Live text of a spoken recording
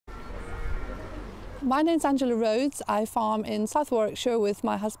My name's Angela Rhodes. I farm in South Warwickshire with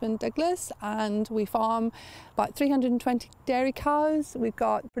my husband Douglas, and we farm about 320 dairy cows. We've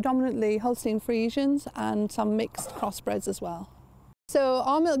got predominantly Holstein Friesians and some mixed crossbreds as well. So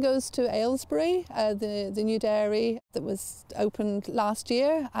our milk goes to Aylesbury, the new dairy that was opened last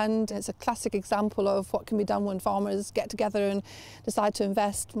year, and it's a classic example of what can be done when farmers get together and decide to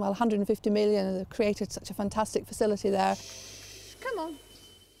invest, well, 150 million, and they've created such a fantastic facility there. Come on.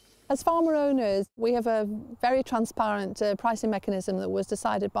 As farmer owners, we have a very transparent pricing mechanism that was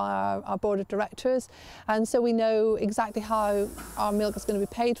decided by our board of directors, and so we know exactly how our milk is going to be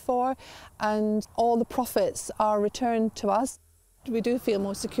paid for, and all the profits are returned to us. We do feel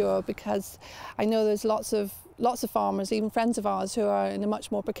more secure because I know there's lots of farmers, even friends of ours, who are in a much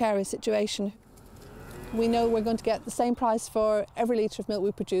more precarious situation. We know we're going to get the same price for every litre of milk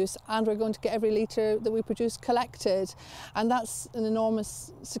we produce, and we're going to get every litre that we produce collected, and that's an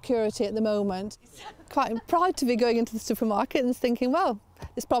enormous security at the moment. Quite proud to be going into the supermarket and thinking, well,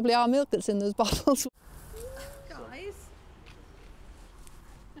 it's probably our milk that's in those bottles.